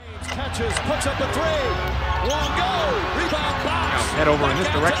launches, puts up a three. Won't go. Rebound box. Now head over in this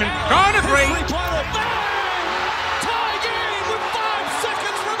direction. Gone to three. Tie game with 5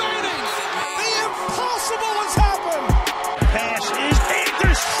 seconds remaining. The impossible has happened. Pass is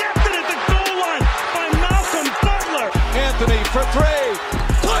intercepted at the goal line by Malcolm Butler. Anthony for three.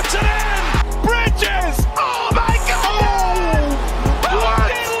 Puts it in. Bridges. Oh my God.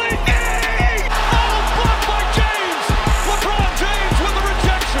 What? Blocked by James. LeBron James with the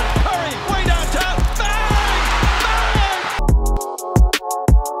rejection. Curry way downtown. Bang! Bang!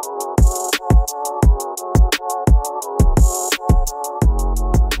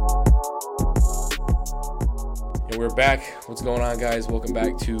 And we're back. What's going on, guys? Welcome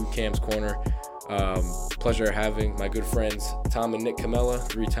back to Cam's Corner. Pleasure having my good friends Tom and Nick Camella,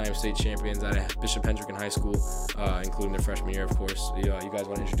 3-time state champions out of Bishop Hendricken High School, including their freshman year, of course. You guys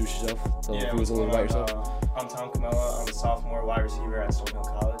want to introduce yourself? Tell us a little about yourself. I'm Tom Camella. I'm a sophomore wide receiver at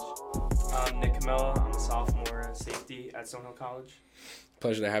Stonehill College. I'm Nick Camella. I'm a sophomore safety at Stonehill College.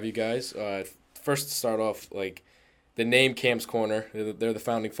 Pleasure to have you guys. First, to start off, like the name Cam's Corner. They're the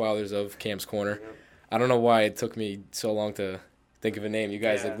founding fathers of Cam's Corner. Yep. I don't know why it took me so long to think of a name. You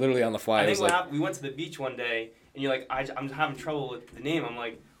guys like literally on the fly. I think what happened, we went to the beach one day, and you're like, I'm having trouble with the name. I'm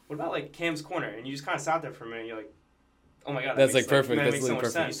like, what about like Cam's Corner? And you just kind of sat there for a minute. And you're like, oh my God, that's like perfect. That's makes so much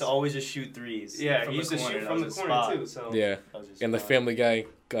perfect. sense. He used to always just shoot threes. Yeah, he used to shoot from the corner too. So yeah, and the Family Guy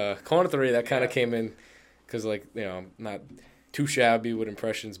corner three that kind of came in because I'm not too shabby with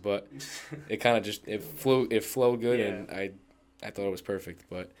impressions, but it kind of just it flowed good, and I thought it was perfect.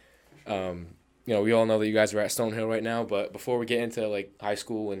 But we all know that you guys are at Stonehill right now, but before we get into like high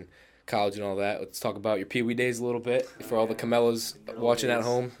school and college and all that, let's talk about your Pee Wee days a little bit for all the Camellas watching at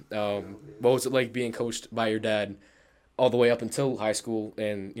home. What was it like being coached by your dad all the way up until high school,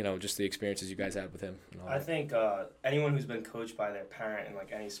 and just the experiences you guys had with him? And all I that? think anyone who's been coached by their parent in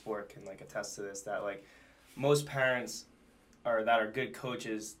like any sport can like attest to this, that like most parents that are good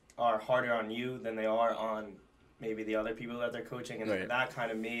coaches are harder on you than they are on maybe the other people that they're coaching, and that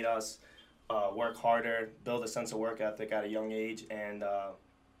kind of made us work harder, build a sense of work ethic at a young age, and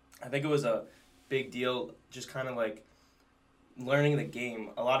I think it was a big deal just kind of like learning the game.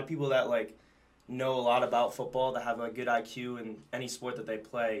 A lot of people that like know a lot about football, that have a good IQ in any sport that they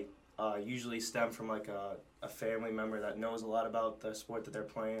play, usually stem from like a family member that knows a lot about the sport that they're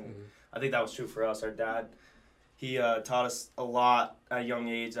playing. Mm-hmm. I think that was true for us. Our dad, he taught us a lot at a young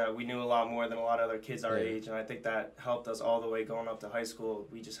age. We knew a lot more than a lot of other kids our age, and I think that helped us all the way going up to high school.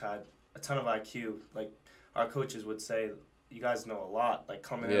 We just had a ton of IQ. Like our coaches would say, you guys know a lot, like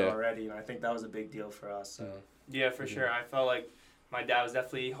coming in already, and I think that was a big deal for us. So. Yeah, for sure. I felt like my dad was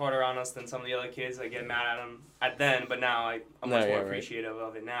definitely harder on us than some of the other kids. I get mad at him then, but now I'm much more appreciative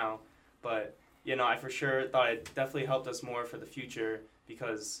of it now. But I for sure thought it definitely helped us more for the future,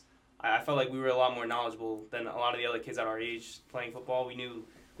 because I felt like we were a lot more knowledgeable than a lot of the other kids at our age playing football. We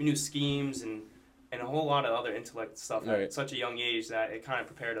knew schemes and a whole lot of other intellect stuff at such a young age that it kind of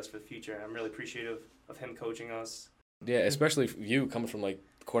prepared us for the future. And I'm really appreciative of him coaching us. Yeah, especially you coming from like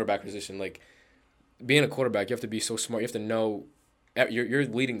the quarterback position. Like being a quarterback, you have to be so smart. You have to know you're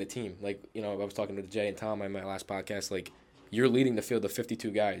leading the team. Like I was talking to Jay and Tom on my last podcast. Like you're leading the field of 52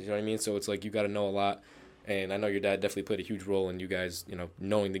 guys. You know what I mean? So it's like you got to know a lot. And I know your dad definitely played a huge role in you guys,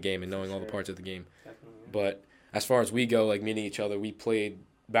 knowing the game and knowing all the parts of the game. Definitely. But as far as we go, like meeting each other, we played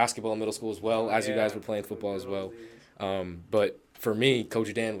basketball in middle school as well, as you guys were playing football as well. But for me,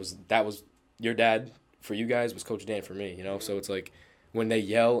 Coach Dan was your dad for you guys was Coach Dan for me, So it's like when they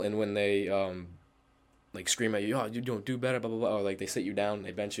yell and when they like scream at you, oh, you don't do better, blah blah blah, or like they sit you down,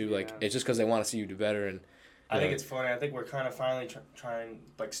 they bench you, like it's just because they want to see you do better. And I think it's funny. I think we're kind of finally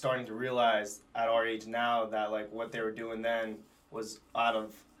starting to realize at our age now that like what they were doing then was out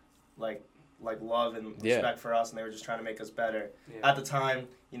of like love and respect for us, and they were just trying to make us better. Yeah. At the time,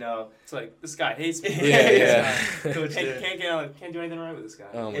 it's like this guy hates me. Coach can't do anything right with this guy.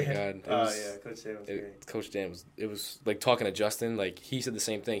 Oh my God. Coach Dan was great. Coach Dan was like talking to Justin. Like he said the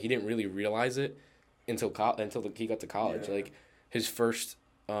same thing. He didn't really realize it until he got to college. Yeah. Like his first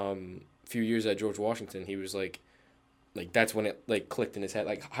few years at George Washington, he was like that's when it like clicked in his head.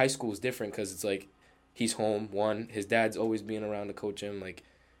 Like high school is different because it's like he's home. His dad's always being around to coach him. Like.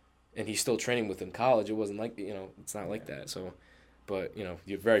 And he's still training with him. College, it wasn't like, it's not like that. So, but,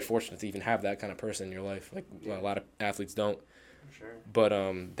 you're very fortunate to even have that kind of person in your life. Like, a lot of athletes don't. For sure. But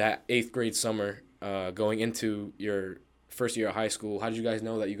that 8th grade summer, going into your first year of high school, how did you guys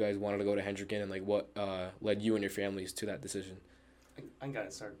know that you guys wanted to go to Hendricken, and, like, what led you and your families to that decision? I got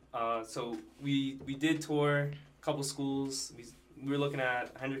it started. So we did tour a couple schools. We were looking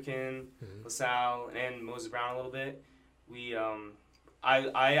at Hendricken, LaSalle, and Moses Brown a little bit. We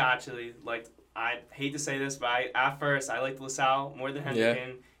I actually liked. I hate to say this, but at first I liked LaSalle more than Hendricken.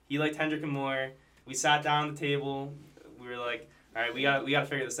 Yeah. He liked Hendricken more. We sat down at the table. We were like, all right, we gotta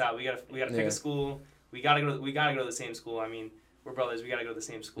figure this out. We gotta pick a school. We gotta go to the same school. I mean, we're brothers. We gotta go to the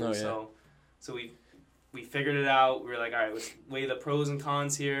same school. Oh, yeah. So we figured it out. We were like, all right, let's weigh the pros and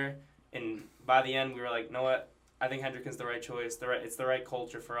cons here. And by the end, we were like, you know what? I think Hendricken's the right choice. It's the right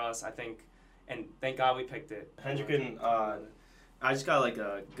culture for us. I think, and thank God we picked it. Hendricken, I just got like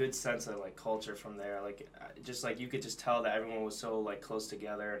a good sense of like culture from there. Like, just like you could just tell that everyone was so like close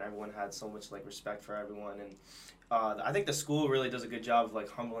together and everyone had so much like respect for everyone. And I think the school really does a good job of like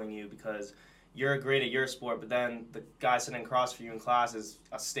humbling you because you're great at your sport, but then the guy sitting across from you in class is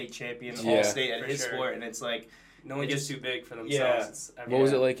a state champion, all state at his sport, and it's like no one gets too big for themselves. Yeah. What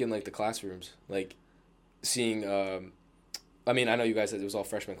was it like in like the classrooms? Like seeing. I mean, I know you guys said it was all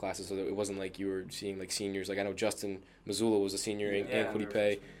freshman classes, so it wasn't like you were seeing like seniors. Like I know Justin Missoula was a senior and Kwity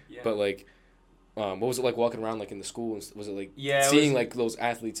Paye, but like, what was it like walking around like in the school? Was it like seeing like those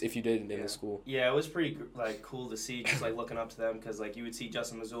athletes if you did in the school? Yeah, it was pretty like cool to see, just like looking up to them because like you would see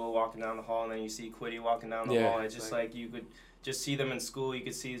Justin Missoula walking down the hall and then you see Kwity walking down the hall, and it's just like you could just see them in school. You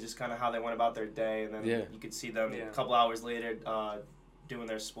could see just kind of how they went about their day, and then you could see them a couple hours later. Doing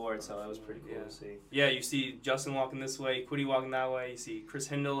their sport, so that was pretty cool to see. Yeah, you see Justin walking this way, Kwity walking that way. You see Chris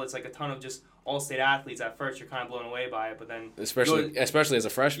Hindle. It's like a ton of just all-state athletes. At first, you're kind of blown away by it, but then especially as a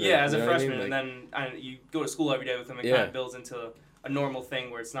freshman. Yeah, as a freshman, and then you go to school every day with them. It kind of builds into a normal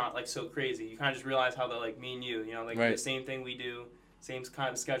thing where it's not like so crazy. You kind of just realize how they're like me and you. You know, like the same thing we do, same kind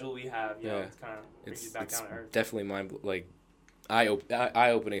of schedule we have. You know, it's kind of brings you back down to earth. Definitely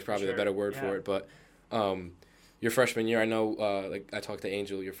eye-opening is probably the better word for it, but. Your freshman year, I know, like I talked to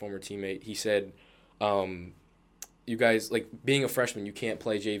Angel, your former teammate. He said, you guys like being a freshman, you can't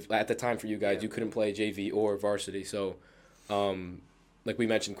play JV. At the time for you guys, you couldn't play JV or varsity. So, like we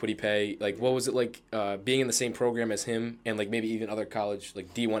mentioned, Kwity Paye. Like, what was it like being in the same program as him, and like maybe even other college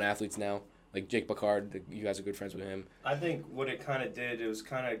like D1 athletes now, like Jake Picard? You guys are good friends with him. I think what it kind of did, it was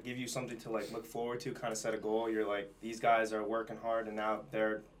kind of give you something to like look forward to, kind of set a goal. You're like, these guys are working hard, and now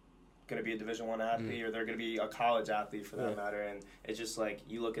they're going to be a Division I athlete, or they're going to be a college athlete for that matter, and it's just like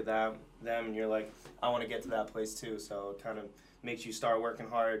you look at them and you're like, I want to get to that place too. So it kind of makes you start working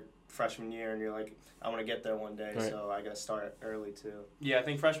hard freshman year, and you're like, I want to get there one day, so I got to start early too. Yeah, I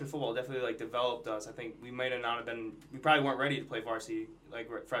think freshman football definitely like developed us. I think we might have not have been, we probably weren't ready to play varsity like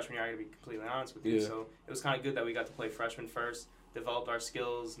freshman year. I got to be completely honest with you. So it was kind of good that we got to play freshman first, developed our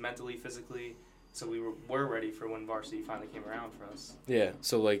skills mentally, physically. So we were ready for when varsity finally came around for us. Yeah.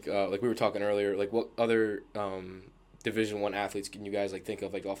 So like we were talking earlier, like what other Division I athletes can you guys like think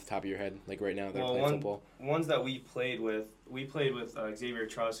of like off the top of your head like right now that are playing football? Ones that we played with Xavier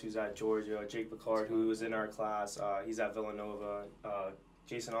Truss, who's at Georgia, Jake Picard, who was in our class, he's at Villanova,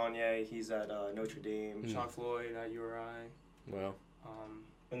 Jason Anye, he's at Notre Dame, Sean Floyd at URI. Wow.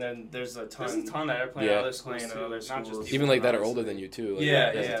 And then there's a ton that are playing other schools too, not just even like that are older than you too. Like,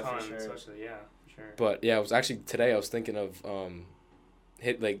 yeah, for sure. Especially, sure. But yeah, I was actually today I was thinking of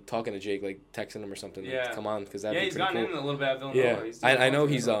talking to Jake, like texting him or something. Yeah. Like, come on, because that'd be pretty cool. Yeah, he's gotten in a little bit at Villanova. Yeah, I know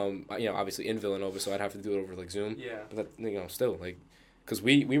he's obviously in Villanova, so I'd have to do it over like Zoom. Yeah. But that, still like, because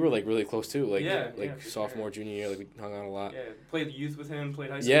we were like really close too, like sophomore, junior year, like we hung out a lot. Yeah, played youth with him,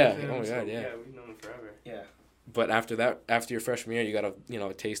 played high school with him. Oh my god, yeah, we've known him forever. Yeah. But after your freshman year, you got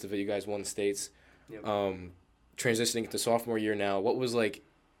a taste of it. You guys won the states. Yep. Transitioning to sophomore year now, what was like?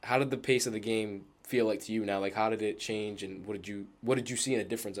 How did the pace of the game feel like to you now? Like, how did it change, and what did you see in a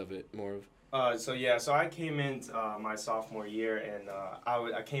difference of it more of? So I came in my sophomore year, and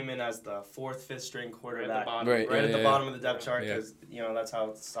I came in as the 4th, 5th string quarterback, right at the bottom of the depth chart, because that's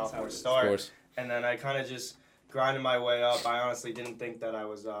how sophomores start. And then I kind of just grinded my way up. I honestly didn't think that I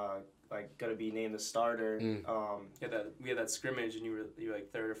was gonna be named the starter. We had that scrimmage, and you were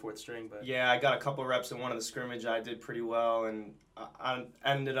like 3rd or 4th string. But yeah, I got a couple reps in one of the scrimmage. I did pretty well, and I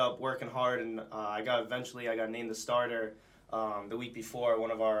ended up working hard, and I got named the starter the week before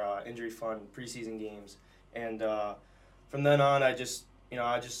one of our injury fund preseason games. And from then on, I just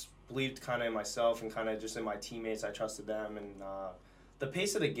believed kind of in myself and kind of just in my teammates. I trusted them, and the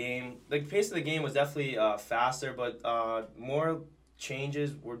pace of the game was definitely faster, but more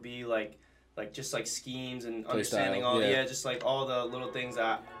changes would be like just like schemes and understanding all just like all the little things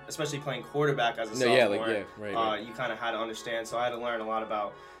that, especially playing quarterback as a sophomore, you kind of had to understand. So I had to learn a lot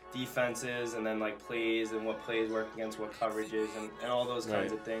about defenses, and then like plays and what plays work against what coverages and all those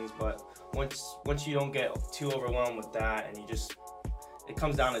kinds of things. But once you don't get too overwhelmed with that, and you just it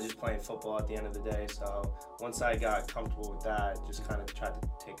comes down to just playing football at the end of the day. So once I got comfortable with that, just kind of tried to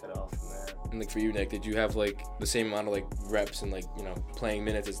take it off from there. And like for you, Nick, did you have like the same amount of like reps and like, you know, playing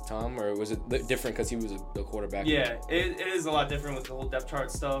minutes as Tom, or was it different because he was a quarterback? Yeah, it is a lot different with the whole depth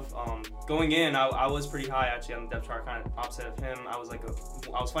chart stuff. Going in, I was pretty high actually on the depth chart, kind of opposite of him. I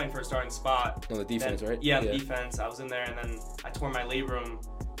was fighting for a starting spot. On the defense, then, right? Yeah, on the defense. I was in there, and then I tore my labrum.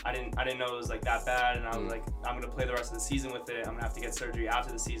 I didn't know it was like that bad, and I was like, I'm gonna play the rest of the season with it. I'm gonna have to get surgery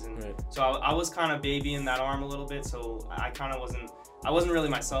after the season. Right. So I was kind of babying that arm a little bit. So I wasn't really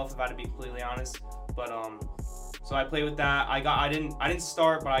myself, if I had to be completely honest. But so I played with that. I didn't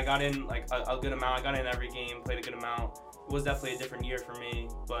start, but I got in like a good amount. I got in every game, played a good amount. It was definitely a different year for me,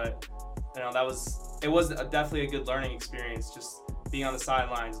 but you know it was definitely a good learning experience. Just being on the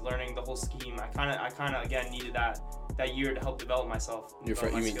sidelines, learning the whole scheme. I kind of again needed that year to help develop myself. You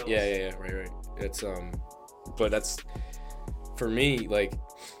mean yeah, right. It's but that's for me, like,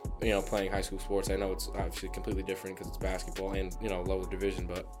 you know, playing high school sports. I know it's obviously completely different because it's basketball and, you know, lower division,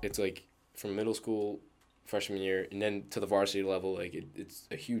 but it's like from middle school, freshman year, and then to the varsity level, like it's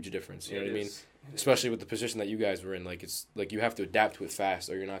a huge difference. You know what I mean? Especially with the position that you guys were in, like it's like you have to adapt to it fast,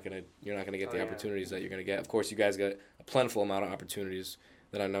 or you're not gonna get the opportunities that you're gonna get. Of course, you guys got a plentiful amount of opportunities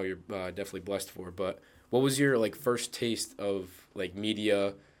that I know you're definitely blessed for. But what was your like first taste of like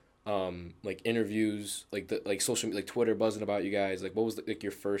media, like interviews, like social, like Twitter buzzing about you guys? Like what was like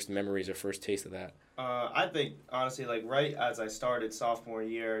your first memories or first taste of that? I think honestly, like right as I started sophomore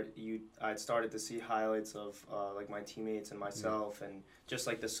year, I'd started to see highlights of like my teammates and myself, and just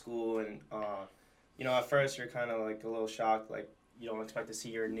like the school, and you know, at first you're kind of like a little shocked, like you don't expect to see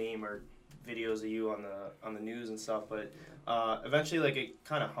your name or videos of you on the news and stuff, but eventually like it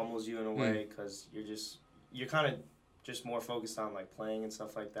kind of humbles you in a way, because you're kind of just more focused on like playing and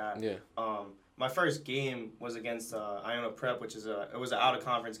stuff like that. Yeah. My first game was against Iona Prep, which is it was an out of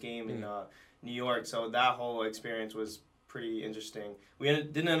conference game in New York, so that whole experience was pretty interesting. We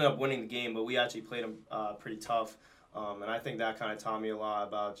didn't end up winning the game, but we actually played them pretty tough, and I think that kind of taught me a lot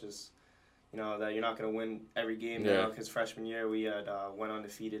about just, you know, that you're not going to win every game now, because freshman year we had went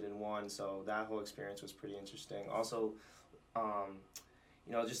undefeated and won, so that whole experience was pretty interesting. Also,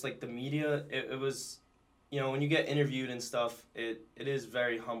 you know, just like the media, it was, you know, when you get interviewed and stuff, it is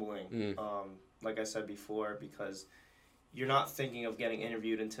very humbling, like I said before, because you're not thinking of getting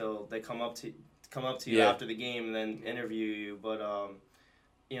interviewed until they come up to you after the game and then interview you. But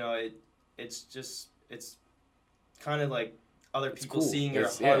you know, it's kind of like other people seeing your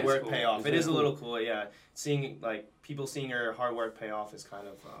hard work pay off. It is a little cool, seeing like people seeing your hard work pay off is kind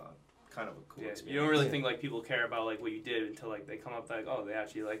of a cool experience. You don't really think like people care about like what you did until like they come up like, oh, they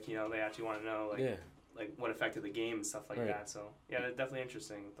actually like, you know, they actually want to know like like what affected the game and stuff like that. So yeah, that's definitely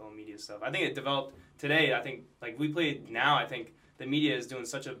interesting with the whole media stuff. I think it developed today. I think like we played now. I think the media is doing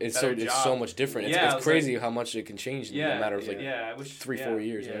such a better job. It's so much different. It's crazy like, how much it can change in a matter of like 3-4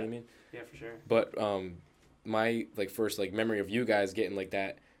 years. You know what I mean? Yeah, for sure. But my like first like memory of you guys getting like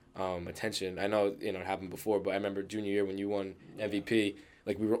that attention. I know, you know, it happened before, but I remember junior year when you won MVP.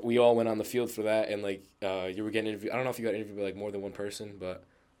 Like we all went on the field for that, and like you were getting interviewed. I don't know if you got interviewed by like more than one person, but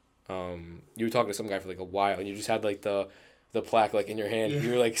you were talking to some guy for like a while, and you just had like the plaque like in your hand.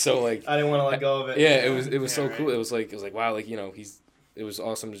 You were like so like I didn't want to let go of it. Yeah, it was so cool. It was like wow, like, you know, it was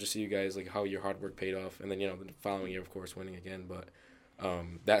awesome to just see you guys like how your hard work paid off, and then, you know, the following year of course winning again. But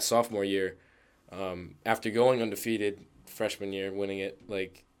that sophomore year, after going undefeated freshman year, winning it,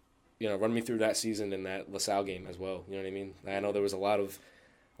 like, you know, run me through that season and that LaSalle game as well. You know what I mean? I know there was a lot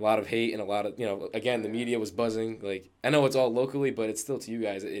of hate and a lot of, you know, again, the media was buzzing. Like, I know it's all locally, but it's still to you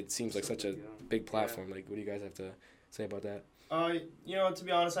guys. It seems like such a big platform. Like, what do you guys have to say about that? You know, to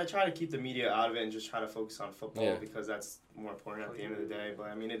be honest, I try to keep the media out of it and just try to focus on football because that's more important at the end of the day. But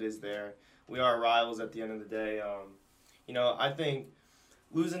I mean, it is there. We are rivals at the end of the day. You know, I think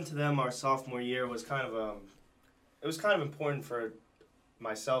losing to them our sophomore year was kind of important for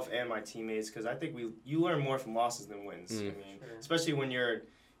myself and my teammates, because I think you learn more from losses than wins. I mean, especially when you're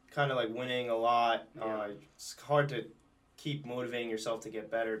kind of like winning a lot. It's hard to keep motivating yourself to get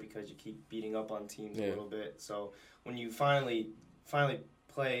better because you keep beating up on teams a little bit. So when you finally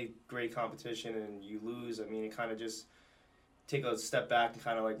play great competition and you lose, I mean, it kind of just take a step back and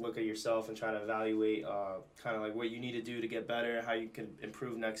kind of like look at yourself and try to evaluate kind of like what you need to do to get better, how you can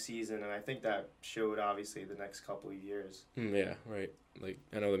improve next season. And I think that showed obviously the next couple of years. Yeah, right. Like,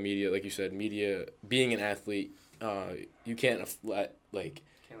 I know the media, like you said, being an athlete, you can't let like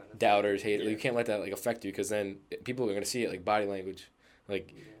doubters, hate, you can't let that like affect you, because then people are going to see it, like body language.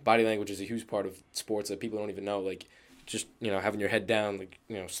 Like body language is a huge part of sports that people don't even know. Like, just, you know, having your head down, like,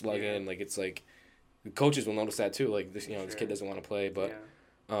 you know, slugging, like it's like the coaches will notice that too. Like this, this kid doesn't want to play, but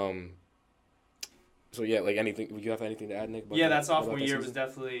so yeah, like anything. Would you have anything to add, Nick? Yeah, that sophomore year was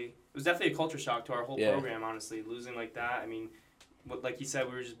definitely a culture shock to our whole program. Honestly, losing like that. I mean, like you said,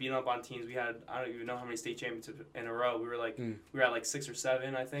 we were just beating up on teams. We had I don't even know how many state championships in a row. We were like we were at like 6 or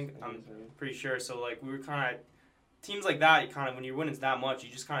 7, I think. I'm pretty sure. So like we were kind of teams like that. You kind of when you're winning that much,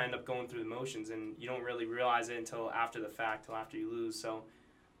 you just kind of end up going through the motions, and you don't really realize it until after the fact, till after you lose. So.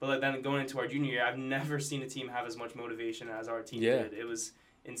 But like then going into our junior year, I've never seen a team have as much motivation as our team did. It was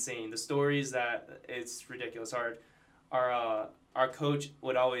insane. The stories it's ridiculous. Our coach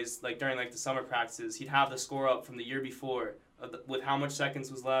would always like during like the summer practices, he'd have the score up from the year before with how much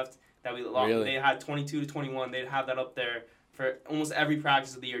seconds was left that we lost. Really? They had 22-21. They'd have that up there for almost every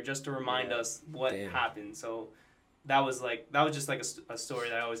practice of the year just to remind us what happened. So that was just like a story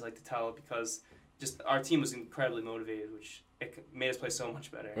that I always like to tell because just our team was incredibly motivated, which it made us play so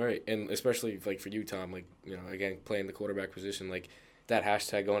much better. Right, and especially like for you, Tom, like again playing the quarterback position, like that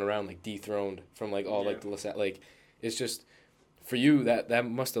hashtag going around like dethroned from like all like the like it's just for you that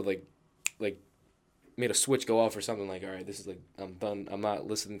must have like made a switch go off or something like all right, this is like I'm done, I'm not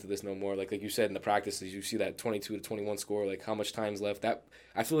listening to this no more. Like you said in the practices, you see that 22-21 score, like how much time's left. That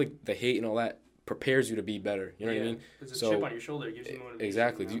I feel like the hate and all that prepares you to be better. You know what I mean? There's a chip on your shoulder. It gives you motivation.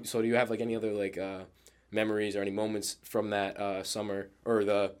 Exactly. Do you have like any other like memories or any moments from that summer or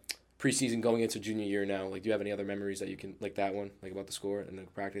the preseason going into junior year now? Like, do you have any other memories that you can like that one, like about the score and the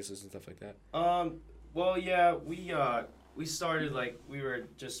practices and stuff like that? Well, yeah, we started like we were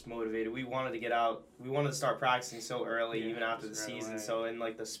just motivated. We wanted to get out. We wanted to start practicing so early, even after the season. So in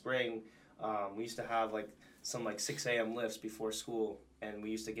like the spring, we used to have like some like 6 a.m. lifts before school, and we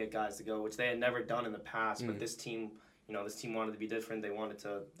used to get guys to go, which they had never done in the past. But this team, this team wanted to be different. They wanted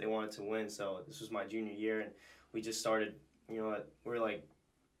to win. So this was my junior year, and we just started. We're like,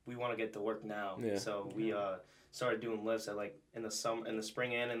 we want to get to work now. Yeah. So we started doing lifts at like in the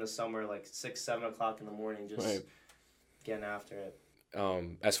spring and in the summer, like 6-7 o'clock in the morning, just getting after it.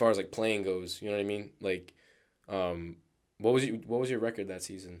 As far as like playing goes, you know what I mean? Like, what was your record that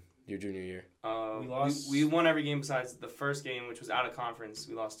season, your junior year? We won every game besides the first game, which was out of conference.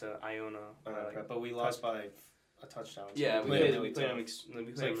 We lost to Iona. But we lost by a touchdown. So yeah, we played them like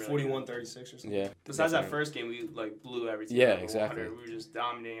 41-36 or something. Yeah. Besides that first game, we like blew everything. Yeah, exactly. We were just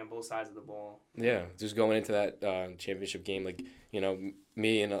dominating on both sides of the ball. Yeah, just going into that championship game, like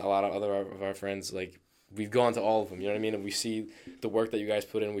me and a lot of other of our friends, like we've gone to all of them. You know what I mean? And we see the work that you guys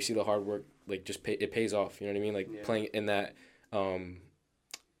put in. We see the hard work. Like it pays off. You know what I mean? Like playing in that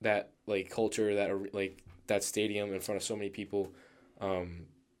that like culture, that that stadium in front of so many people.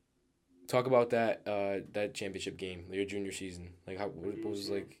 Talk about that championship game, your junior season. Like what was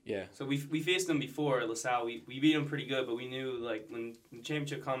like, yeah. So we faced them before LaSalle. We beat them pretty good, but we knew like when the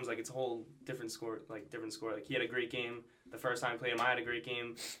championship comes, like it's a whole different score. Like he had a great game the first time I played him. I had a great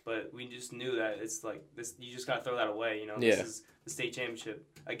game, but we just knew that it's like this. You just gotta throw that away. This is the state championship.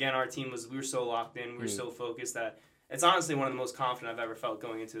 Again, our team we were so locked in. We were so focused that it's honestly one of the most confident I've ever felt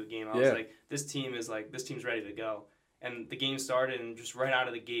going into a game. I was like, this team's ready to go. And the game started, and just right out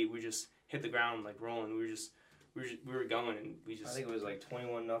of the gate, we just hit the ground like rolling. We were going, and we just. I think it was like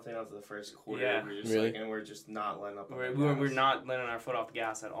 21-0 after the first quarter. Yeah, we were just and we're just not letting up. We're not letting our foot off the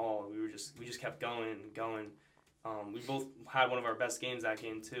gas at all. We just kept going and going. We both had one of our best games that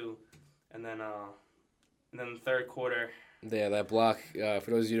game too, and then the third quarter. Yeah, that block. For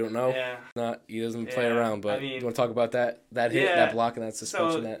those of you who don't know, he doesn't play around. But you want to talk about that hit, that block, and that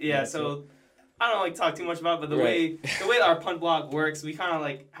suspension. So I don't like talk too much about it, but the way our punt block works, we kind of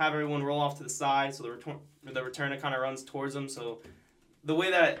like have everyone roll off to the side, so the returner kind of runs towards them. So the way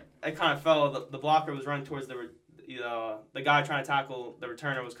that it kind of fell, the blocker was running towards the guy trying to tackle the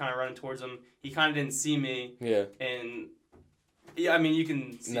returner was kind of running towards him. He kind of didn't see me. Yeah. And I mean you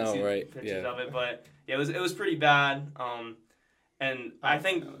can see pictures of it, but it was pretty bad. And I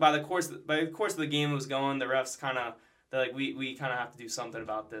think by the course of the game it was going, the refs kind of. They're like, we kind of have to do something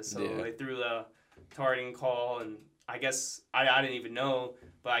about this. So they threw the targeting call, and I guess I didn't even know,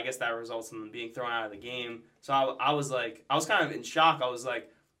 but I guess that results in them being thrown out of the game. So I was kind of in shock. I was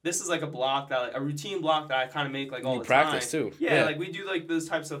like, this is like a routine block that I kind of make like all the time. Practice too. Yeah, like we do like those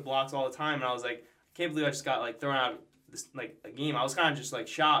types of blocks all the time, and I was like, I can't believe I just got like thrown out of this like a game. I was kind of just like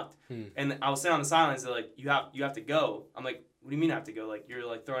shocked, and I was sitting on the sidelines. They're like, you have to go. I'm like, what do you mean I have to go? Like you're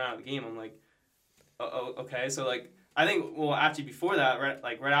like thrown out of the game. I'm like, oh okay. So like. I think, actually before that,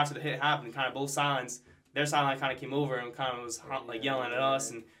 right after the hit happened, kind of both sidelines, their sideline kind of came over and kind of was yelling at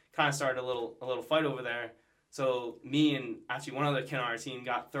us and kind of started a little fight over there. So me and actually one other kid on our team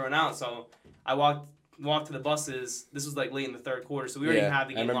got thrown out. So I walked walk to the buses. This was like late in the third quarter, so we already had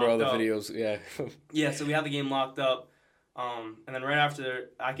the game locked up. I remember all the videos. Yeah. Yeah, so we had the game locked up, and then right after,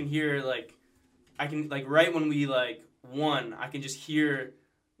 I can hear right when we like won, I can just hear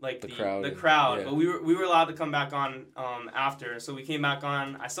like the crowd. Yeah. But we were allowed to come back on after, so we came back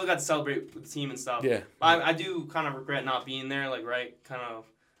on. I still got to celebrate with the team and stuff. Yeah. I do kind of regret not being there, like right kind of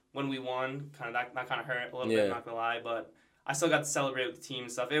when we won, kind of that kind of hurt a little bit. Not gonna lie, but I still got to celebrate with the team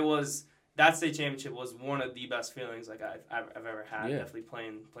and stuff. That state championship was one of the best feelings like I've ever had. Yeah. Definitely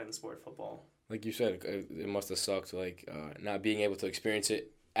playing the sport of football. Like you said, it must have sucked, like not being able to experience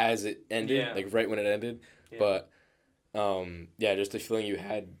it as it ended, like right when it ended. Yeah. But just the feeling you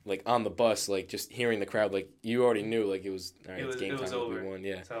had like on the bus, like just hearing the crowd, like you already knew like it was all right, it's game time, over. We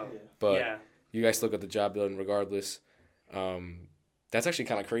won, So, but you guys still got the job done regardless. That's actually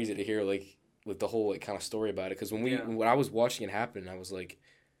kind of crazy to hear, like the whole like kind of story about it, because when I was watching it happen, I was like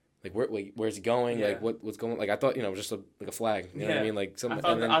where's he going? Yeah. Like what's going? Like I thought, just like a flag. You know what I mean? Like I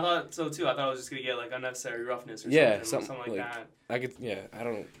thought so too. I thought I was just gonna get like unnecessary roughness or something like that. I could. Yeah, I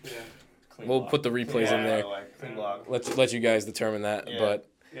don't. Yeah. We'll put the replays in there. Clean block. Let you guys determine that. Yeah. But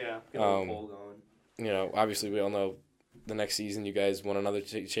get a little poll going. Obviously we all know the next season you guys won another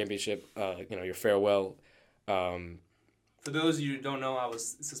championship. Your farewell. For those of you who don't know, I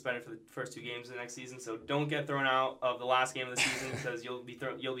was suspended for the first 2 games of the next season, so don't get thrown out of the last game of the season because you'll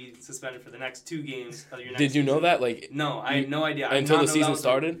be suspended for the next 2 games of your next season. Did you know that? No, I had no idea. Until the season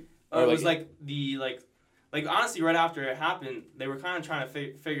started? It was honestly right after it happened, they were kind of trying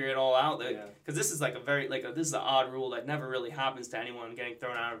to figure it all out. Because this is like this is an odd rule that never really happens to anyone getting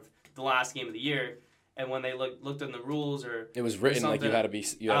thrown out of the last game of the year. And when they looked in the rules it was written like you had to be.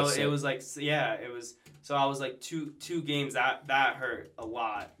 It was like it was. So I was like two games that hurt a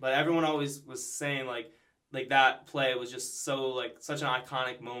lot. But everyone always was saying like that play was just so like such an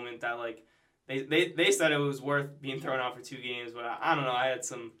iconic moment that like they said it was worth being thrown out for 2 games. But I don't know. I had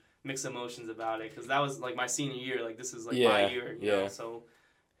some mixed emotions about it because that was like my senior year. Like this is like my year. You know? So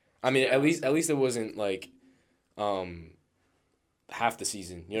I mean, at least it wasn't like half the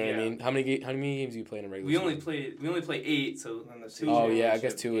season. You know what I mean? How many games do you play in a regular season? We only play 8, so 2. Oh yeah, I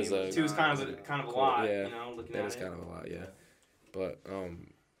guess 2 is 2 is kind of a lot. Yeah. Looking that at is it. kind of a lot. Yeah, but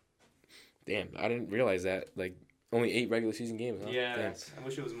damn, I didn't realize that. Like only 8 regular season games. Huh? Yeah, I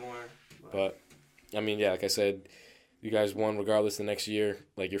wish it was more. But I mean, like I said, you guys won regardless the next year.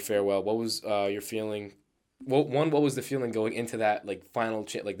 Like your farewell, what was your feeling? Well, what was the feeling going into that like final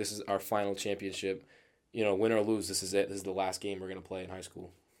like this is our final championship? Win or lose, this is it. This is the last game we're going to play in high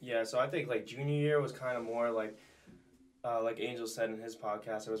school. Yeah, so I think, like, junior year was kind of more like Angel said in his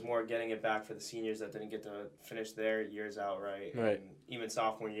podcast, it was more getting it back for the seniors that didn't get to finish their years out right. Right. And even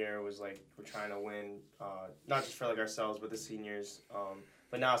sophomore year was, like, we're trying to win, not just for, like, ourselves, but the seniors.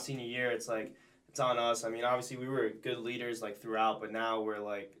 But now senior year, it's, like, it's on us. I mean, obviously, we were good leaders, like, throughout, but now we're,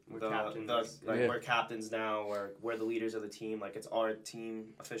 like, captains. We're captains now. We're the leaders of the team. Like, it's our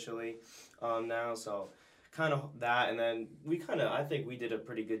team officially now, so kind of that, and then I think we did a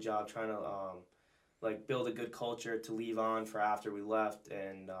pretty good job trying to build a good culture to leave on for after we left,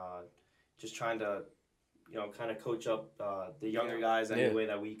 and just trying to kind of coach up the younger guys any way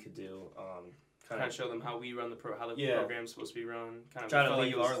that we could do. Kind of show them how we run the program's supposed to be run. Kind of try to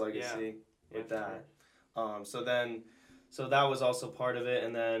leave our legacy with that. So that was also part of it,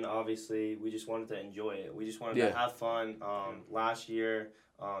 and then obviously we just wanted to enjoy it. We just wanted to have fun. Last year,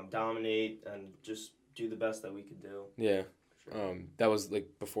 dominate and just do the best that we could do. Yeah. Sure. That was like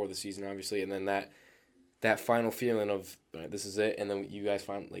before the season, obviously, and then that final feeling of this is it, and then you guys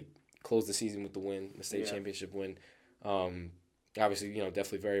close the season with the win, the state championship win. Obviously,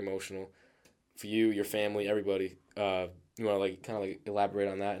 definitely very emotional for you, your family, everybody. You want to kind of elaborate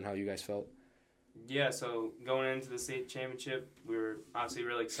on that and how you guys felt? Yeah. So going into the state championship, we were obviously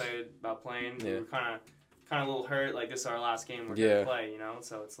really excited about playing. We were kind of a little hurt, like this is our last game we're gonna play,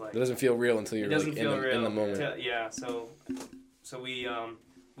 so it's like it doesn't feel real until you're in the moment. So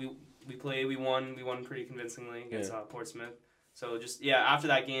we played, we won pretty convincingly against Portsmouth. So just after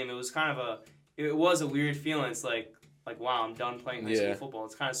that game, it was kind of it was a weird feeling. It's like wow, I'm done playing high school football.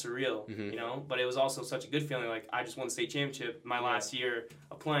 It's kind of surreal, But it was also such a good feeling. Like I just won the state championship my last year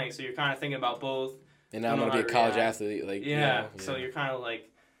of playing. So you're kind of thinking about both. And now I'm gonna be a college athlete, So you're kind of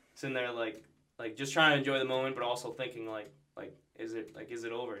sitting there just trying to enjoy the moment, but also thinking is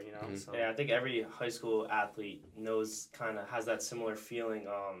it over? So. Yeah, I think every high school athlete has that similar feeling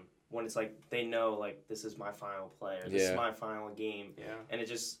when it's they know this is my final play or this is my final game. Yeah. And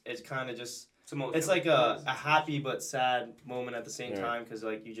it's like a happy but sad moment at the same time because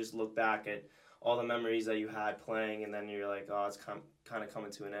you just look back at all the memories that you had playing, and then you're like, oh, it's kind of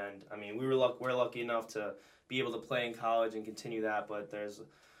coming to an end. I mean, we're lucky enough to be able to play in college and continue that, but there's,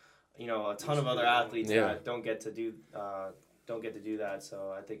 you know, a ton of other athletes that don't get to do that.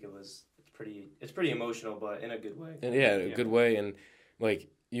 So I think it's pretty emotional, but in a good way. And a good way. And like,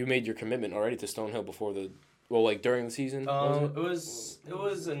 you made your commitment already to Stonehill before during the season. It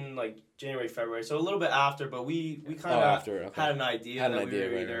was in like January, February, so a little bit after, but we kind of had an idea that we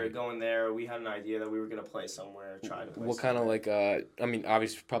were either going there, or we had an idea that we were going to play somewhere, try to play. What kind of like I mean,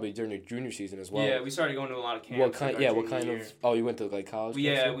 obviously probably during your junior season as well. Yeah, we started going to a lot of camps. What kind of? Oh, you went to like college? We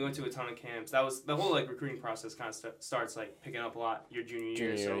went to a ton of camps. That was the whole like recruiting process. Kind of starts like picking up a lot your junior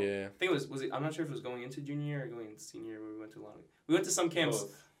year. So I think it was it? I'm not sure if it was going into junior year or going into senior year. We went to a lot of. We went to some camps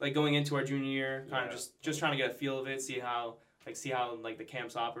like going into our junior year, kind of just trying to get a feel of it, see how the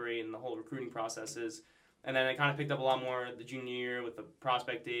camps operate and the whole recruiting process is. And then I kind of picked up a lot more the junior year with the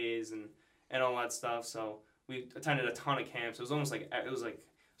prospect days and all that stuff. So we attended a ton of camps. It was almost like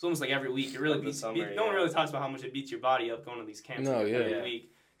every week. It really beats. No one really talks about how much it beats your body up going to these camps every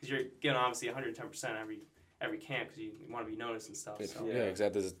week, because you're getting obviously 110% every camp because you want to be noticed and stuff. So. Yeah,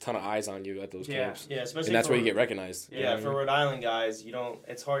 exactly. There's a ton of eyes on you at those camps. Yeah, especially. And that's where you get recognized. Yeah, for Rhode Island guys,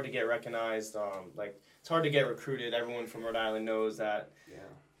 it's hard to get recognized. It's hard to get recruited. Everyone from Rhode Island knows that.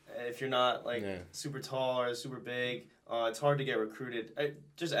 Yeah. If you're not super tall or super big, it's hard to get recruited.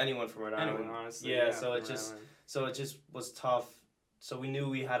 Just anyone from Rhode Island. Anyone, honestly. Yeah, so it just was tough. So we knew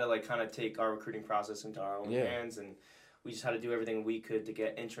we had to like kind of take our recruiting process into our own hands, and we just had to do everything we could to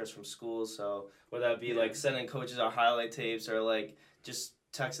get interest from schools. So whether that be like sending coaches our highlight tapes or like just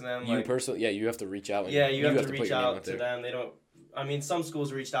texting them. You personally, you have to reach out. You have to reach out to them. They don't. I mean, some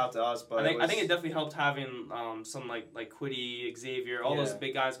schools reached out to us, but I think it definitely helped having some like Quiddy, Xavier, all those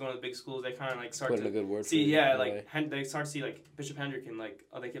big guys going to the big schools. They kind of like start to a good word see, they start to see like Bishop Hendricken, like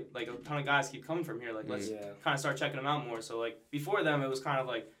they keep, like a ton of guys keep coming from here. Like let's kind of start checking them out more. So like before them, it was kind of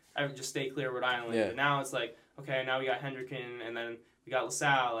like I would just stay clear of Rhode Island. Yeah. But now it's like okay, now we got Hendricken, and then we got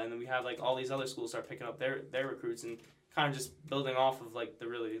LaSalle, and then we have like all these other schools start picking up their recruits and kind of just building off of like the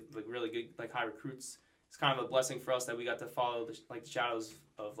really good like high recruits. It's kind of a blessing for us that we got to follow the shadows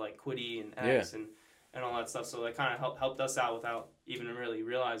of like Quiddy and X and all that stuff. So that kind of helped us out without even really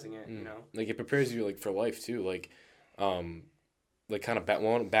realizing it, you know. Like it prepares you like for life too, like kind of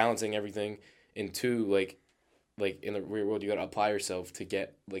balancing everything, and two like in the real world you got to apply yourself to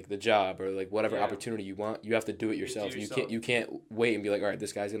get like the job or like whatever opportunity you want. You have to do it yourself. You can't wait and be like, all right,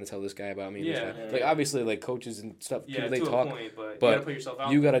 this guy's gonna tell this guy about me. Like obviously like coaches and stuff, people they talk, point, but you gotta put yourself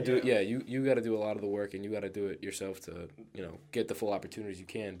out. You gotta do it. Yeah, you gotta do a lot of the work, and you gotta do it yourself to get the full opportunities you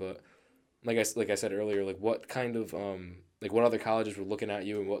can. But like I said earlier, like what kind of like what other colleges were looking at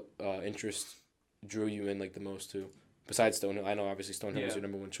you and what interest drew you in like the most too, besides Stonehill? I know obviously Stonehill was your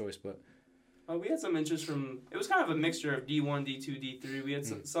number one choice, but. We had some interest from. It was kind of a mixture of D1, D2, D3. We had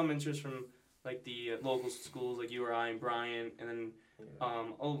some interest from like the local schools like URI and Bryant, and then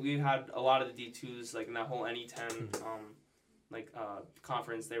we had a lot of the D2s like in that whole NE10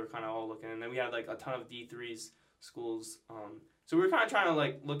 conference. They were kind of all looking, and then we had like a ton of D3s schools. So we were kind of trying to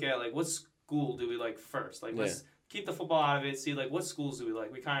like look at like what school do we like first? Like let's keep the football out of it. See like what schools do we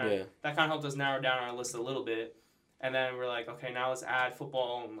like? We kind of that kind of helped us narrow down our list a little bit. And then we're like, okay, now let's add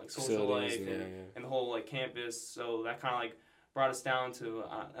football and like social life and the whole like campus. So that kind of like brought us down to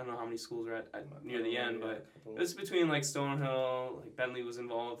I don't know how many schools are at near the end, but it was between like Stonehill, like Bentley was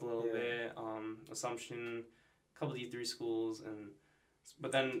involved a little bit, Assumption, a couple D3 schools,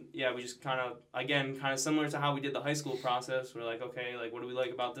 but then we just kind of similar to how we did the high school process. We're like, okay, like what do we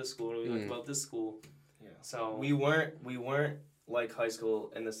like about this school? What do we like about this school? Yeah. So we weren't like high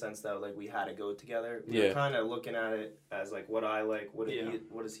school in the sense that like we had to go together. We were kind of looking at it as like what I like, what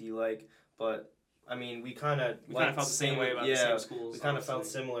does he like, but I mean we kind of felt the same way about the same schools. We kind of felt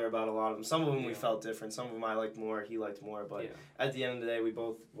similar about a lot of them. Some of them we felt different. Some of them I liked more, he liked more, but at the end of the day we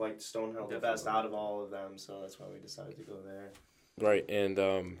both liked Stonehill the best out of all of them, so that's why we decided to go there. Right, and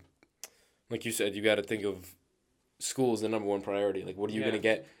like you said, you got to think of school as the number one priority. Like what are you going to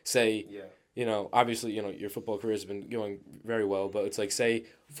get, say obviously, your football career has been going very well, but it's like, say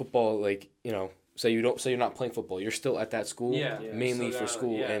football, like, say you're not playing football, you're still at that school, mainly for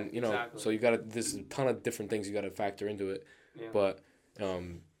school, and, so you got to, there's a ton of different things you got to factor into it, but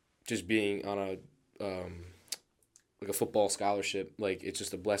just being on a, like a football scholarship, like, it's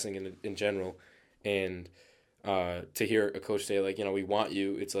just a blessing in general, and to hear a coach say, like, we want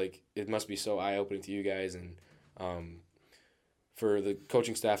you, it's like, it must be so eye-opening to you guys, and, for the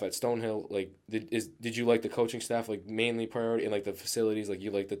coaching staff at Stonehill, like, did you like the coaching staff, like, mainly priority, and, like, the facilities, like, you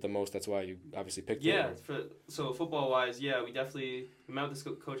liked it the most? That's why you obviously picked it. Yeah, so football-wise, yeah, we met with this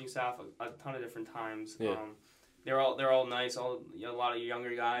coaching staff a ton of different times. Yeah. They're all nice, a lot of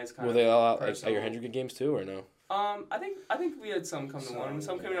younger guys. Were they all out at your Hendricken games, too, or no? I think we had some come to one.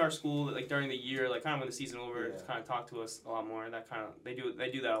 Some came to our school like during the year, like kind of when the season over, to kind of talk to us a lot more. That kind of they do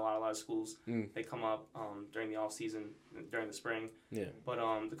that a lot of schools. They come up during the off season, during the spring. Yeah. But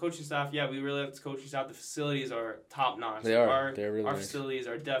the coaching staff, yeah, we really like the coaching staff. The facilities are top notch. They are. They're really our nice. Facilities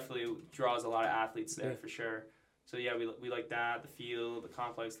are definitely draws a lot of athletes there for sure. So yeah, we like that, the field, the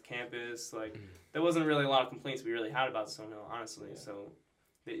complex, the campus. Like there wasn't really a lot of complaints we really had about Stonehill, honestly. Yeah. So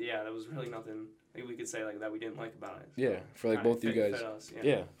yeah, there was really nothing we could say like that we didn't like about it. Yeah, for like both you guys. Us,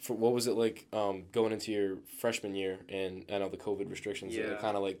 yeah. For what was it like going into your freshman year, and I know the COVID restrictions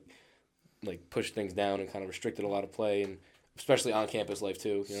kind of like pushed things down and kind of restricted a lot of play, and especially on campus life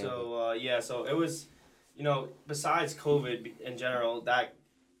too. You know? So it was, besides COVID in general, that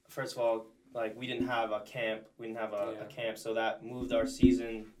first of all, like we didn't have a camp, a camp, so that moved our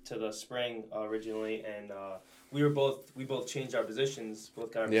season to the spring originally, and we both changed our positions,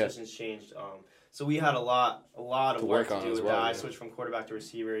 both got our positions changed. So we had a lot of work to do with that. I switched from quarterback to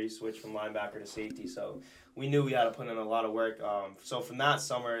receiver. He switched from linebacker to safety. So we knew we had to put in a lot of work. So from that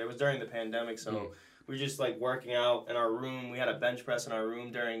summer, it was during the pandemic. So we were just like working out in our room. We had a bench press in our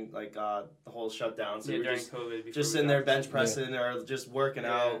room during like the whole shutdown. So we were during COVID, just sitting there bench pressing or just working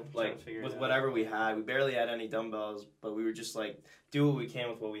out like with whatever we had. We barely had any dumbbells, but we were just like do what we can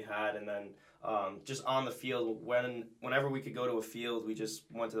with what we had, and then just on the field whenever we could go to a field, we just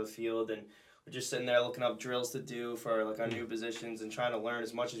went to the field and. We're just sitting there looking up drills to do for like our new positions and trying to learn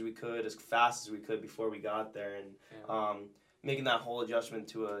as much as we could, as fast as we could before we got there, and making that whole adjustment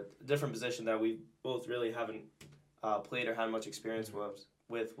to a different position that we both really haven't played or had much experience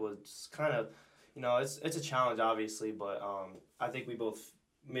with was kind of, it's a challenge obviously, but I think we both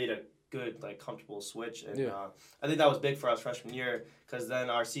made a good like comfortable switch, and I think that was big for us freshman year because then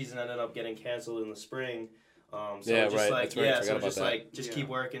our season ended up getting canceled in the spring. Keep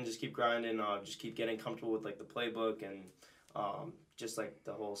working, just keep grinding, just keep getting comfortable with like the playbook and just like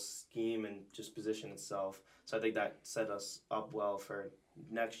the whole scheme and just position itself. So I think that set us up well for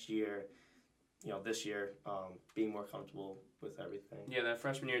next year, this year, being more comfortable with everything. Yeah, that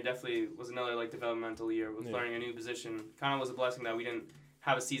freshman year definitely was another like developmental year with learning a new position. Kind of was a blessing that we didn't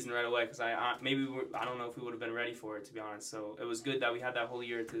have a season right away because I don't know if we would have been ready for it, to be honest. So it was good that we had that whole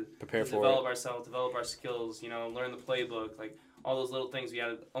year to develop ourselves, develop our skills, learn the playbook, like all those little things. We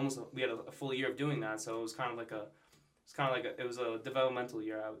had a full year of doing that. So it was kind of like it was a developmental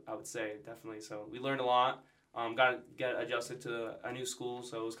year, I would say, definitely. So we learned a lot. Got to get adjusted to a new school.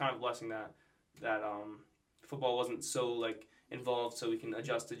 So it was kind of a blessing that football wasn't so like involved, so we can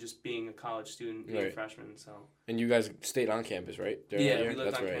adjust to just being a college student, being a freshman. So. And you guys stayed on campus, right? We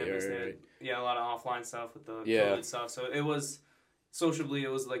lived on campus. A lot of offline stuff with the COVID stuff. So it was sociably, it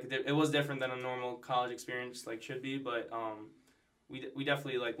was different than a normal college experience like should be, but we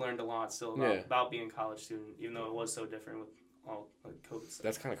definitely like learned a lot still about being a college student, even though it was so different with all like COVID stuff.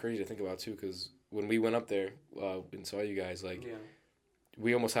 That's kind of crazy to think about too, because when we went up there and saw you guys, like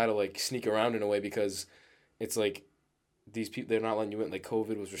we almost had to like sneak around in a way because it's like. These people, they're not letting you in. Like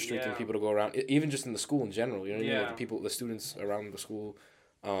COVID was restricting people to go around, even just in the school in general. You know what I mean? Like the students around the school,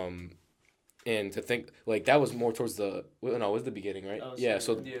 and to think like that was more towards it was the beginning, right?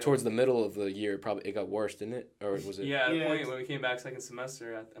 Towards the middle of the year, probably it got worse, didn't it? Or was it? Yeah, at the point when we came back second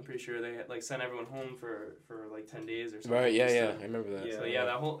semester, I'm pretty sure they had like sent everyone home for like 10 days or something. Right? Yeah, I remember that. So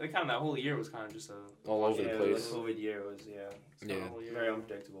that whole year was kind of just all over the place. The COVID year was very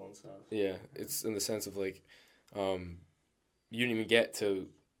unpredictable and stuff. Yeah, it's in the sense of like. You didn't even get to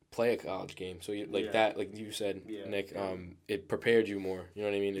play a college game, so you that, like you said, Nick. It prepared you more. You know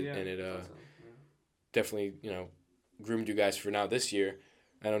what I mean? And it definitely groomed you guys for now this year.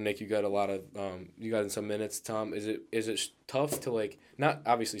 I know Nick, you got a lot of you got in some minutes. Tom, is it tough to like not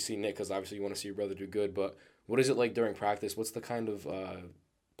obviously see Nick because obviously you want to see your brother do good, but what is it like during practice? What's the kind of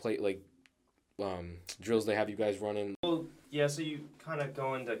drills they have you guys running? Well, so you kind of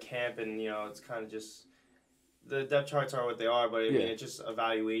go into camp and it's kind of just. The depth charts are what they are, but I mean, it's just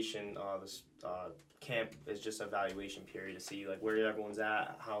evaluation. This camp is just evaluation period to see like where everyone's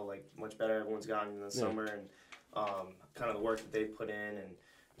at, how like much better everyone's gotten in the summer, and kind of the work that they put in, and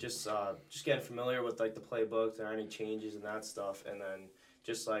just getting familiar with like the playbook, there are any changes and that stuff, and then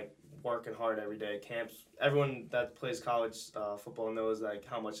just like working hard every day. Camps, everyone that plays college football knows like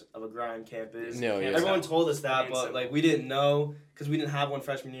how much of a grind camp is. Everyone told us that, but like we didn't know because we didn't have one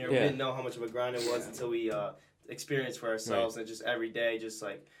freshman year. We didn't know how much of a grind it was until we. experience for ourselves, and just every day, just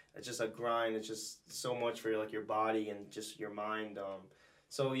like it's just a grind. It's just so much for like your body and just your mind.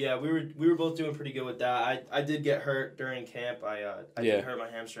 So yeah, we were both doing pretty good with that. I did get hurt during camp. I did hurt my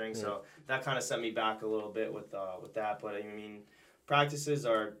hamstring, so that kind of set me back a little bit with that. But I mean, practices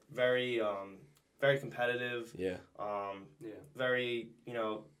are very very competitive. Yeah. Very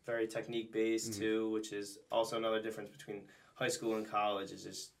very technique based too, which is also another difference between high school and college. Is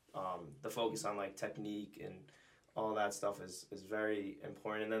just the focus on like technique and all that stuff is very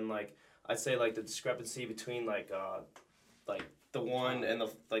important. And then like I'd say like the discrepancy between like the 1 and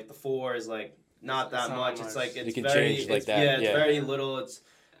the 4 is like not that much. It's like it's very change like it's, that. Yeah, it's very little. It's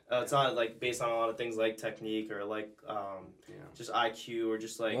not like based on a lot of things like technique or like just IQ or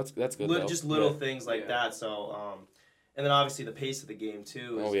just like that's good. Just little things like that. So and then obviously the pace of the game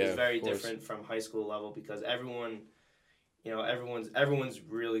too is very different from high school level because everyone. Everyone's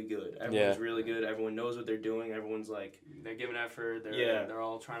really good. Everyone's really good. Everyone knows what they're doing. Everyone's like they're giving effort. They're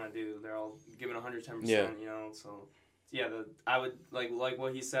all trying to do. They're all giving 110%. You know, so yeah. I would like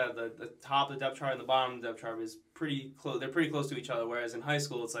what he said. The top of the depth chart and the bottom of the depth chart is pretty close. They're pretty close to each other. Whereas in high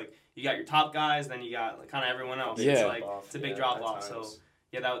school, it's like you got your top guys, then you got like, kind of everyone else. It's like it's a big drop off. So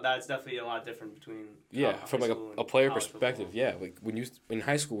yeah, that's definitely a lot different between from like a player perspective. Football. Yeah, like when you in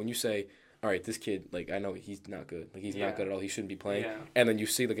high school when you say, all right, this kid, like, I know he's not good. Like, he's not good at all. He shouldn't be playing. Yeah. And then you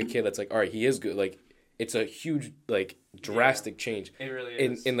see, like, a kid that's like, all right, he is good. Like, it's a huge, like, drastic change. It really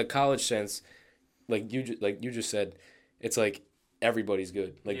is. In the college sense, like you just said, it's like everybody's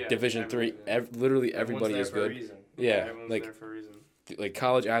good. Like, Division III, literally everybody is good. Yeah. Everyone's there for a reason. Like,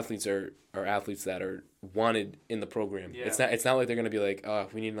 college athletes are athletes that are wanted in the program. Yeah. It's not like they're gonna be like, oh,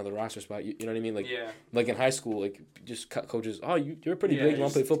 we need another roster spot. You know what I mean? Like, like in high school, like just coaches. Oh, you're pretty big. You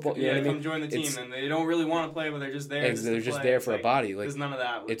want to play football? You know what I mean? Come join the team, and they don't really want to play, but they're just there. They're just there for a body. Like, there's none of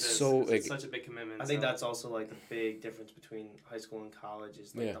that. It's such a big commitment. I think that's also like the big difference between high school and college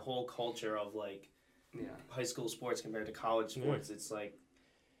is like the whole culture of like high school sports compared to college sports. It's like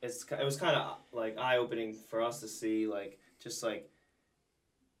it was kind of like eye opening for us to see like just like.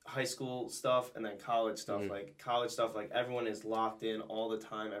 High school stuff and then college stuff. Like college stuff, like everyone is locked in all the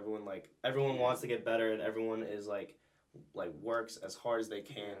time. Everyone wants to get better, and everyone is like works as hard as they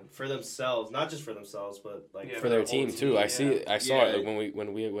can for themselves, not just for themselves, but like for their team too. I saw it like,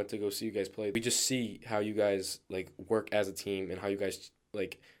 when we went to go see you guys play. We just see how you guys like work as a team and how you guys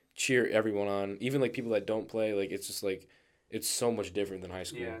like cheer everyone on, even like people that don't play. Like it's just like it's so much different than high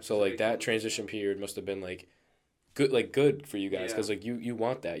school. So like that transition period must have been like. Good for you guys because like you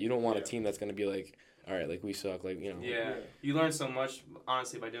want that. You don't want a team that's gonna be like, all right, like we suck, like you know. Yeah, you learn so much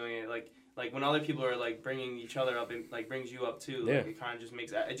honestly by doing it. Like when other people are like bringing each other up, it like brings you up too. Like, it kind of just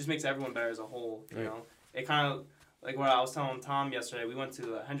makes everyone better as a whole. You know, it kind of like what I was telling Tom yesterday. We went to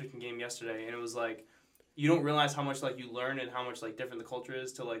the Hendricken game yesterday, and it was like you don't realize how much like you learn and how much like different the culture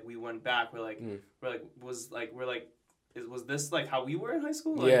is till like we went back. Was this like how we were in high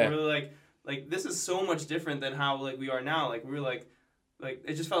school? Like, we're like this is so much different than how like we are now. Like we were like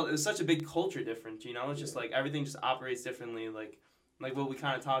it just felt it was such a big culture difference, you know. It's just like everything just operates differently. Like what we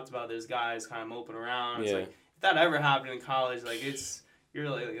kind of talked about. There's guys kind of moping around. It's like if that ever happened in college, like you're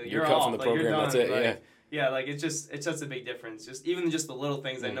cut off. From the like program, you're done. That's it. Like, yeah. Like it's such a big difference. Just even just the little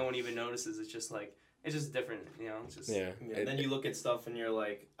things that no one even notices. It's just like. It's just different, you know. It's just And then you look at stuff and you're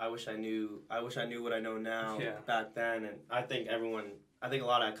like, I wish I knew what I know now back then. And I think a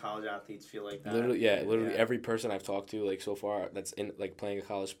lot of college athletes feel like that. Literally every person I've talked to like so far that's in like playing a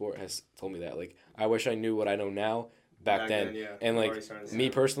college sport has told me that. Like I wish I knew what I know now back then. And like me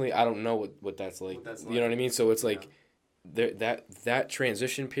personally, I don't know what that's like. You know what I mean? So it's like that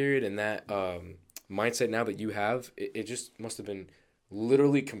transition period and that mindset now that you have, it just must have been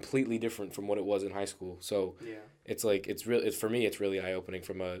literally completely different from what it was in high school. So it's like for me it's really eye opening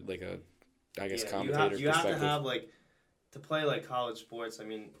from a I guess commentator perspective. You have to have like to play like college sports. I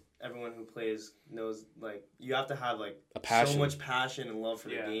mean, everyone who plays knows like you have to have like a passion. So much passion and love for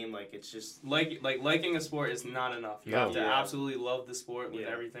the game. Like it's just liking a sport is not enough. You have to absolutely love the sport with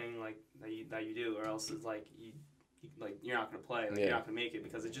everything like that you do, or else it's like you're not gonna play. Like you're not gonna make it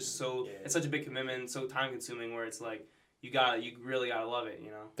because it's just it's such a big commitment, so time consuming. Where it's like. You really gotta love it,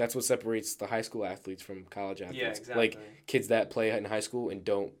 you know. That's what separates the high school athletes from college athletes. Yeah, exactly. Like kids that play in high school and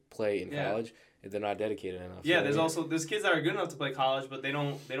don't play in college, they're not dedicated enough. Yeah, there's kids that are good enough to play college, but they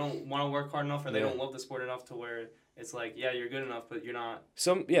don't want to work hard enough, or they don't love the sport enough to where it's like you're good enough, but you're not.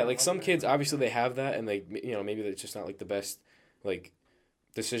 Some kids obviously they have that, and they maybe it's just not like the best like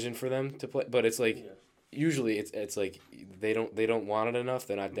decision for them to play, but it's like. Usually it's like they don't want it enough,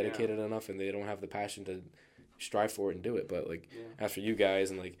 they're not dedicated enough, and they don't have the passion to strive for it and do it. But like as for you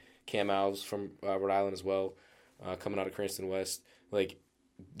guys and like Cam Alves from Rhode Island as well, coming out of Cranston West. Like,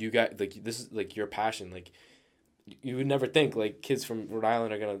 you got, like, this is, like, your passion. Like, you would never think, like, kids from Rhode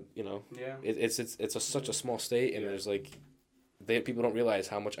Island are going to, you know. Yeah. It's such a small state, and there's, like, people don't realize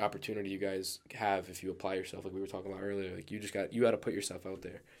how much opportunity you guys have if you apply yourself, like we were talking about earlier. Like, you got to put yourself out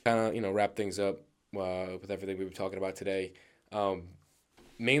there. Kind of, you know, wrap things up with everything we were talking about today.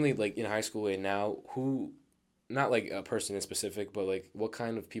 Mainly, like, in high school and now, who, not, like, a person in specific, but, like, what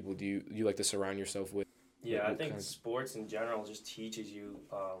kind of people do you like to surround yourself with? Yeah, Like, I think sports in general just teaches you,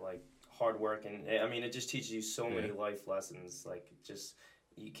 like, hard work. And, I mean, it just teaches you so many life lessons. Like, just,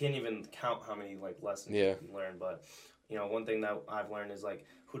 you can't even count how many, like, lessons you can learn. But, you know, one thing that I've learned is, like,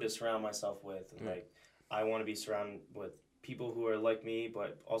 who to surround myself with. And, like, I want to be surrounded with people who are like me,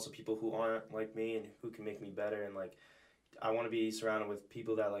 but also people who aren't like me and who can make me better. And, like, I want to be surrounded with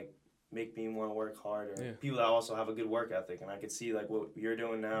people that, like, make me want to work hard, or people that also have a good work ethic. And I could see, like, what you're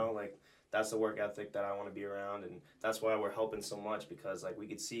doing now, like, that's the work ethic that I want to be around, and that's why we're helping so much, because, like, we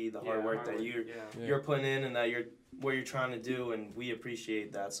could see the hard work that you're putting in, and that what you're trying to do, and we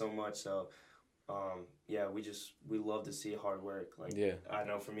appreciate that so much. So, we love to see hard work. Like, I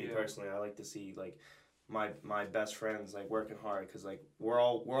know for me personally, I like to see, like, my best friends, like, working hard, because, like, we're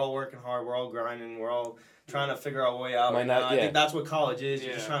all working hard, we're all grinding, we're all trying to figure our way out. I think that's what college is.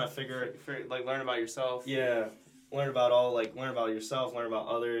 You're just trying to figure like, learn about yourself. Yeah. Learn about yourself, learn about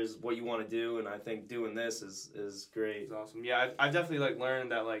others, what you want to do, and I think doing this is great. It's awesome. Yeah, I've definitely, like,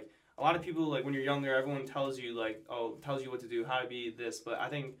 learned that, like, a lot of people, like, when you're younger, everyone tells you, like, tells you what to do, how to be this, but I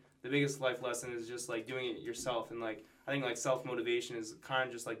think the biggest life lesson is just, like, doing it yourself, and, like, I think, like, self-motivation is kind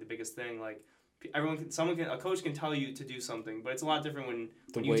of just, like, the biggest thing. Like, a coach can tell you to do something, but it's a lot different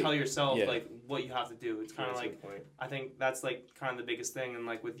when you tell yourself, like, what you have to do. It's kind of like, I think that's, like, kind of the biggest thing, and,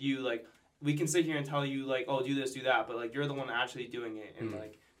 like, with you, like, we can sit here and tell you, like, oh, do this, do that, but, like, you're the one actually doing it, and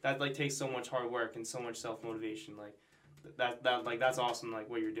like, that, like, takes so much hard work and so much self-motivation. Like, that's awesome, like,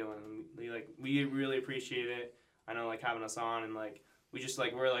 what you're doing. And we really appreciate it. I know, like, having us on, and, like,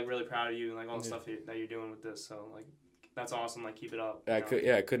 we're, like, really proud of you, and, like, all the stuff that you're doing with this. So, like, that's awesome. Like, keep it up. I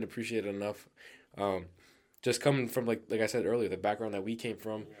couldn't appreciate it enough. Just coming from, like I said earlier, the background that we came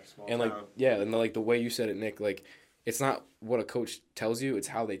from, and like town. And like the way you said it, Nick, like, it's not what a coach tells you, it's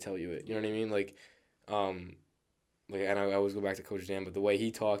how they tell you it. You know what I mean? Like, and I always go back to Coach Dan, but the way he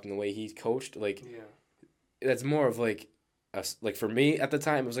talked and the way he coached, like, that's more of, like, like, for me at the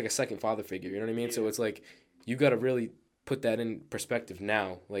time, it was like a second father figure. You know what I mean? Yeah. So it's like, you got to really put that in perspective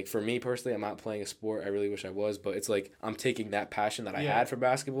now. Like, for me personally, I'm not playing a sport. I really wish I was, but it's like, I'm taking that passion that I had for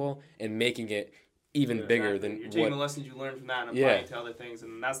basketball and making it even bigger than you're taking the lessons you learned from that and applying it to other things,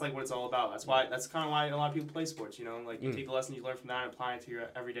 and that's, like, what it's all about. That's kind of why a lot of people play sports, you know, like, you take the lessons you learn from that and apply it to your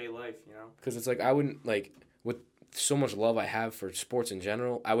everyday life, you know, because it's like, I wouldn't, like, with so much love I have for sports in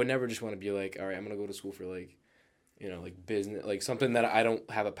general, I would never just want to be like, all right, I'm gonna go to school for, like, you know, like, business, like, something that I don't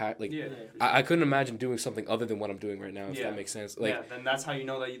have I couldn't imagine doing something other than what I'm doing right now, if that makes sense. Like, then that's how you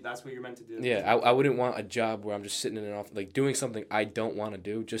know that's what you're meant to do. Yeah, I wouldn't want a job where I'm just sitting in an office, like, doing something I don't want to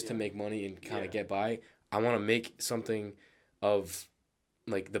do just to make money and kind of get by. I want to make something of,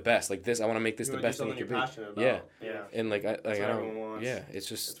 like, the best. Like, this, I want to make this the best thing it could be. Yeah. And, like, I don't, it's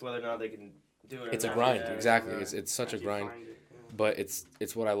just, it's whether or not they can do it. It's a grind, exactly. It's such a grind. But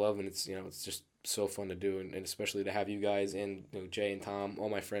it's what I love, and it's, you know, it's just so fun to do, and especially to have you guys and, you know, Jay and Tom, all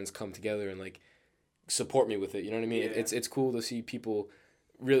my friends, come together and, like, support me with it. You know what I mean? Yeah. It's cool to see people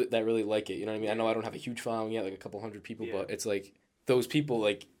really like it. You know what I mean? I know I don't have a huge following yet, like a couple hundred people, but it's like those people,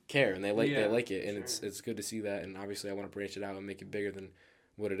 like, care and they like it, and it's good to see that. And obviously, I want to branch it out and make it bigger than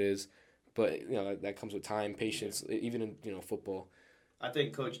what it is. But, you know, that comes with time, patience, even in, you know, football. I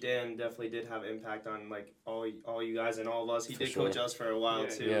think Coach Dan definitely did have impact on, like, all you guys and all of us. He did coach us for a while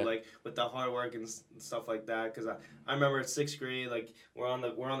too, like, with the hard work and stuff like that. Because I remember in 6th grade, like, we're on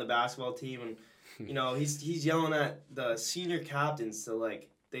the basketball team, and, you know, he's yelling at the senior captains to, like,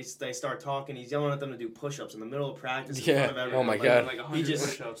 they start talking. He's yelling at them to do push-ups in the middle of practice in front of everyone. Oh my God! Like 100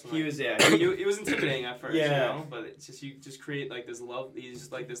 push-ups. He was it was intimidating at first, you know. But it's just, you just create, like, this love. He's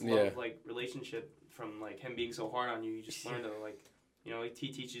just, like, this love, like, relationship from, like, him being so hard on you. You just learn to, like. You know, he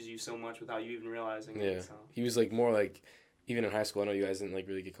teaches you so much without you even realizing it. So. He was, like, more like, even in high school, I know you guys didn't, like,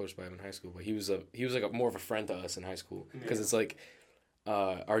 really get coached by him in high school, but he was like more of a friend to us in high school. Because it's like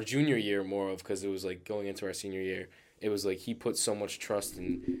our junior year more of, because it was, like, going into our senior year, it was like he put so much trust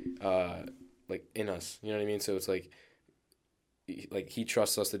in like, in us. You know what I mean? So it's like he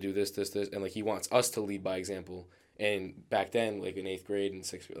trusts us to do this, and, like, he wants us to lead by example. And back then, like, in 8th grade and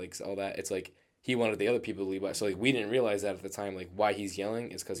 6th grade, like, all that, it's like he wanted the other people to lead by. So, like, we didn't realize that at the time, like, why he's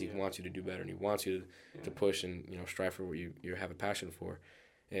yelling is because he wants you to do better, and he wants you to push and, you know, strive for what you have a passion for.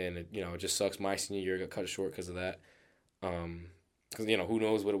 and it just sucks. My senior year got cut short because of that. Because who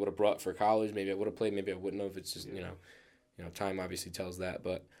knows what it would have brought for college? Maybe I would have played, maybe I wouldn't have. It's just time obviously tells that,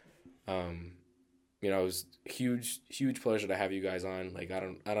 but it was huge pleasure to have you guys on. Like I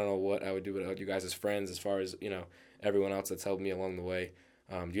don't know what I would do without you guys as friends, as far as everyone else that's helped me along the way.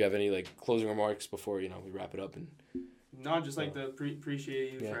 Do you have any like closing remarks before we wrap it up? And no, just like to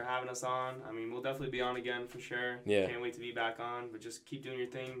appreciate you for having us on. I mean, we'll definitely be on again for sure. Yeah. Can't wait to be back on, but just keep doing your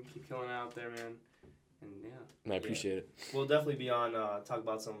thing, keep killing it out there, man. And I appreciate it. We'll definitely be on talk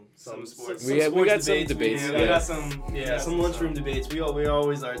about some sports. We got some debates. We got some lunchroom debates. We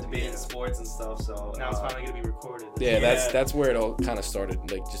always are debating sports and stuff. So now it's finally gonna be recorded. Yeah, that's where it all kind of started.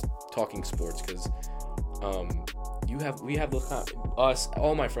 Like just talking sports, because we have those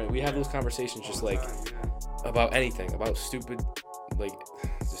all my friends, we have those conversations just like about anything, about stupid, like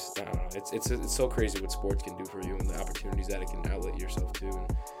just I don't know. It's so crazy what sports can do for you and the opportunities that it can outlet yourself to. And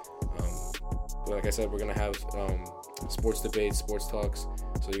but like I said, we're gonna have sports debates, sports talks.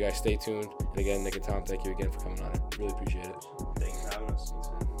 So you guys stay tuned. And again, Nick and Tom, thank you again for coming on. I really appreciate it. Thanks for having us.